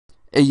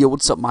Hey yo,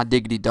 what's up my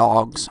diggity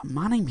dogs?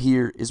 My name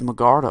here is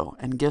Magardo,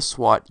 and guess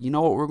what? You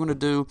know what we're going to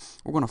do?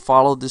 We're going to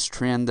follow this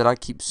trend that I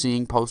keep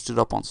seeing posted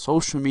up on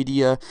social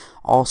media,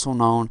 also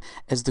known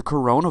as the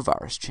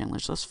Coronavirus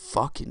Challenge. Let's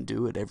fucking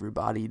do it,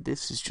 everybody.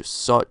 This is just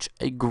such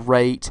a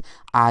great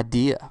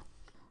idea.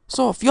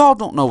 So if y'all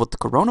don't know what the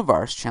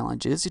Coronavirus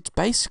Challenge is, it's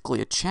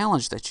basically a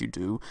challenge that you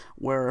do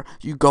where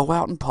you go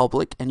out in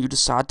public and you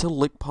decide to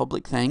lick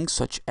public things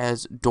such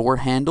as door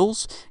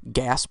handles,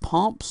 gas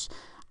pumps,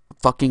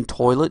 fucking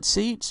toilet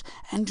seats,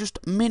 and just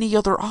many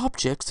other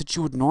objects that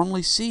you would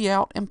normally see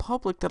out in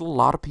public that a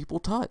lot of people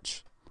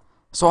touch.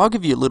 So I'll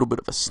give you a little bit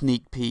of a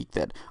sneak peek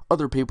that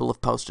other people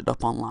have posted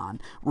up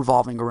online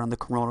revolving around the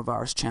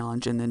Coronavirus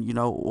Challenge, and then,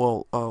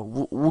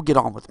 we'll get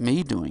on with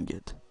me doing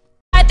it.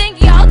 I think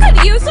y'all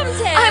could use some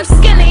tips. I'm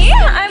skinny,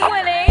 I'm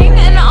winning,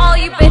 and all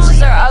you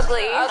bitches are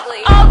ugly.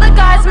 All the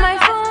guys on my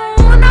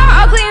phone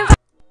are ugly and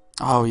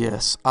Oh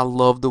yes, I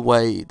love the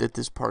way that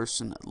this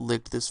person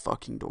licked this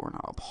fucking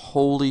doorknob.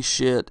 Holy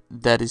shit,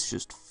 that is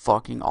just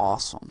fucking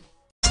awesome.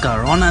 It's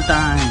Corona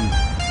time.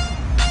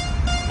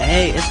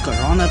 Hey, it's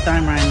Corona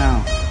time right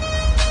now.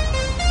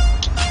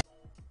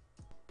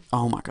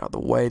 Oh my god,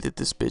 the way that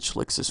this bitch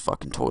licks this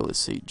fucking toilet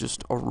seat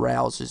just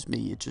arouses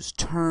me. It just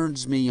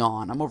turns me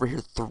on. I'm over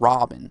here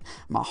throbbing.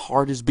 My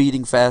heart is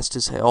beating fast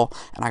as hell,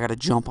 and I gotta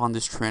jump on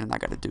this trend and I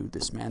gotta do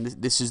this, man.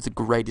 This is the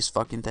greatest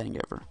fucking thing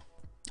ever.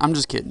 I'm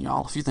just kidding,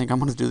 y'all. If you think I'm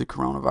gonna do the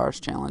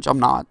Coronavirus Challenge, I'm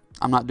not.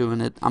 I'm not doing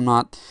it. I'm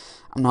not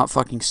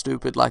fucking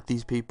stupid like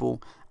these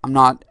people. I'm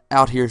not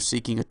out here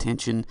seeking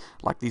attention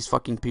like these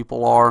fucking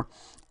people are.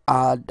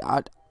 I'm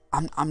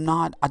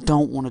not. I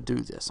don't want to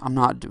do this. I'm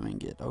not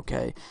doing it.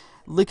 Okay,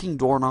 licking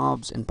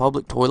doorknobs and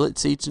public toilet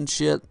seats and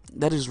shit.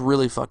 That is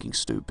really fucking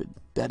stupid.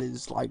 That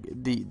is like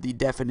the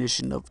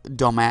definition of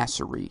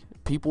dumbassery.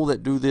 People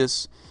that do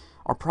this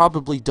are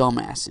probably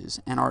dumbasses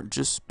and are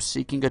just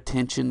seeking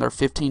attention, their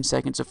 15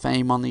 seconds of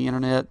fame on the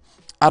internet.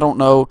 I don't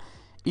know.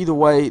 Either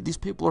way, these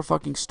people are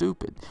fucking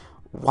stupid.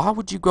 Why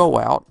would you go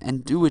out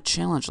and do a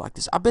challenge like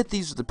this? I bet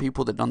these are the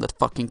people that done the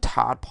fucking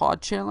Tide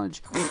Pod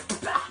challenge.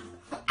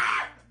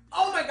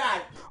 Oh my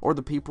god! Or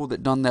the people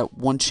that done that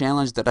one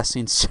challenge that I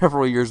seen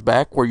several years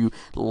back where you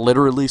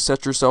literally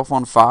set yourself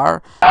on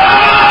fire.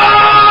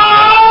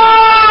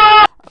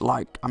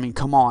 Like, I mean,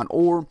 come on.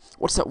 Or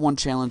what's that one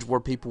challenge where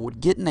people would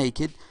get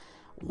naked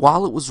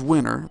while it was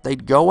winter,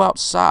 they'd go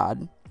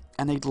outside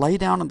and they'd lay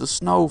down in the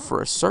snow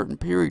for a certain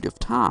period of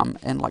time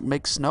and like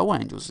make snow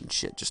angels and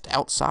shit just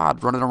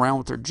outside running around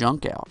with their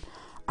junk out.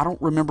 I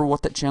don't remember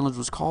what that challenge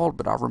was called,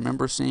 but I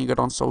remember seeing it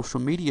on social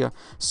media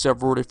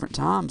several different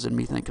times and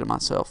me thinking to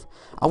myself,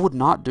 I would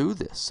not do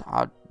this.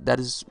 I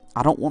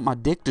don't want my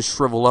dick to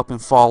shrivel up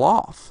and fall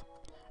off.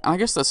 And I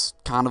guess that's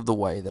kind of the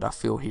way that I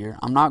feel here.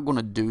 I'm not going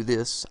to do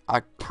this.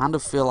 I kind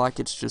of feel like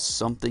it's just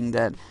something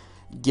that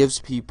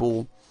gives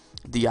people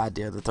the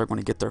idea that they're going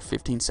to get their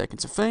 15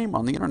 seconds of fame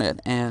on the internet.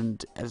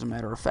 And as a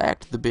matter of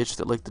fact, the bitch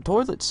that licked the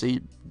toilet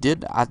seat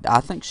did,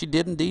 I think she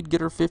did indeed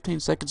get her 15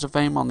 seconds of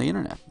fame on the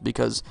internet,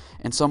 because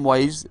in some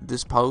ways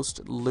this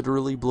post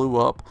literally blew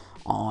up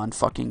on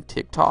fucking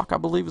TikTok, I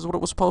believe is what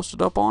it was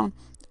posted up on.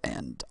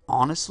 And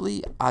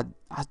honestly, I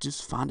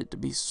just find it to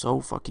be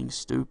so fucking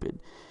stupid.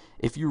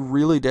 If you're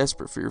really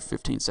desperate for your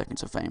 15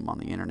 seconds of fame on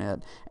the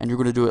internet and you're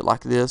going to do it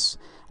like this,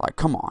 like,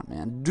 come on,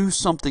 man, do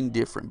something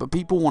different. But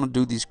people want to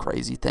do these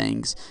crazy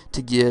things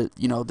to get,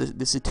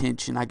 this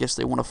attention. I guess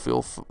they want to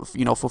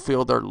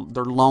fulfill their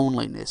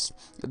loneliness,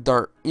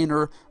 their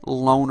inner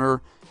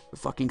loner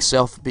fucking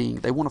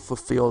self-being. They want to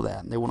fulfill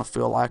that, and they want to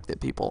feel like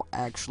that people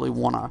actually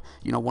want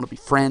to be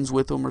friends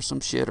with them or some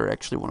shit, or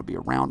actually want to be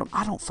around them.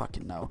 I don't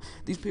fucking know.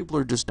 These people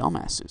are just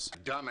dumbasses.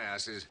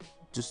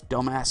 Just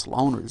dumbass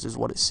loners is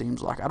what it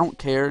seems like. I don't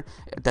care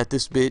that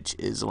this bitch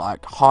is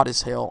like hot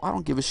as hell. I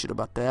don't give a shit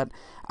about that.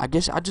 I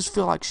guess I just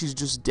feel like she's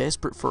just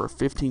desperate for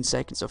 15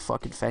 seconds of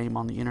fucking fame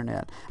on the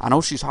internet. I know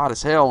she's hot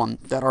as hell, and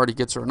that already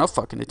gets her enough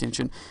fucking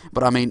attention.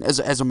 But I mean, as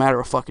a matter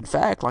of fucking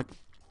fact, like,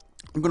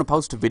 I'm gonna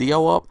post a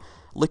video up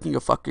licking a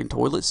fucking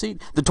toilet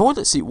seat. The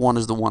toilet seat one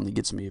is the one that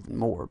gets me even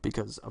more,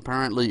 because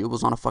apparently it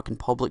was on a fucking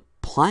public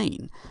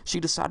plane. She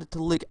decided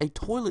to lick a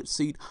toilet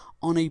seat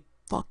on a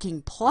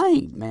fucking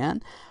plane,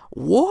 man.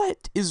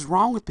 What is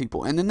wrong with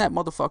people? And then that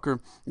motherfucker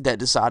that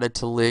decided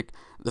to lick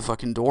the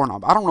fucking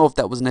doorknob. I don't know if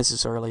that was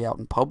necessarily out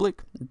in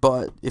public,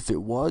 but if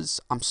it was,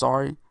 I'm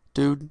sorry,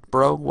 dude,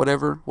 bro,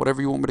 whatever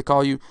you want me to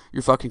call you,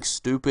 you're fucking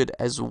stupid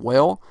as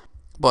well.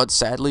 But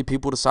sadly,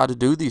 people decide to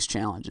do these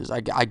challenges.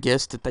 I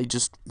guess that they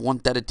just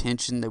want that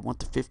attention. They want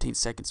the 15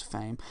 seconds of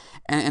fame.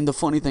 And the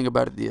funny thing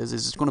about it is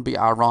it's going to be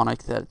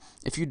ironic that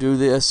if you do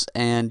this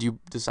and you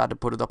decide to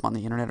put it up on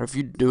the internet, or if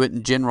you do it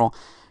in general,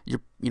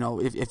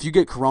 if you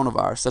get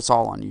coronavirus, that's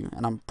all on you.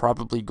 And I'm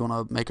probably going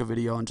to make a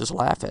video and just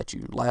laugh at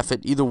you. Laugh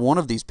at either one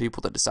of these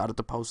people that decided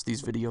to post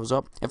these videos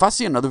up. If I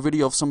see another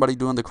video of somebody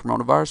doing the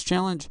Coronavirus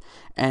Challenge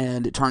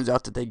and it turns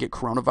out that they get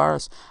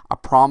coronavirus, I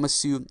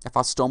promise you, if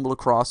I stumble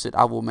across it,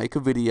 I will make a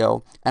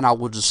video and I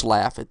will just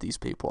laugh at these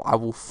people. I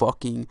will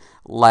fucking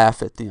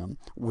laugh at them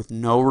with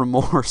no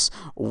remorse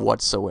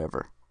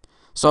whatsoever.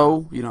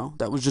 So,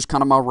 that was just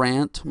kind of my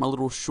rant, my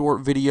little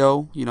short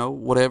video,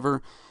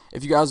 whatever.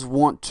 If you guys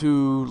want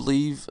to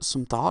leave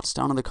some thoughts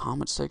down in the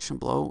comment section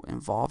below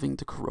involving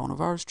the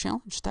coronavirus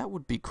challenge, that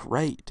would be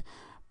great.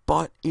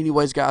 But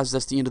anyways, guys,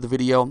 that's the end of the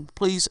video.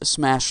 Please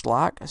smash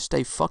like,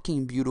 stay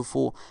fucking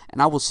beautiful,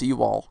 and I will see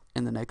you all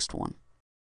in the next one.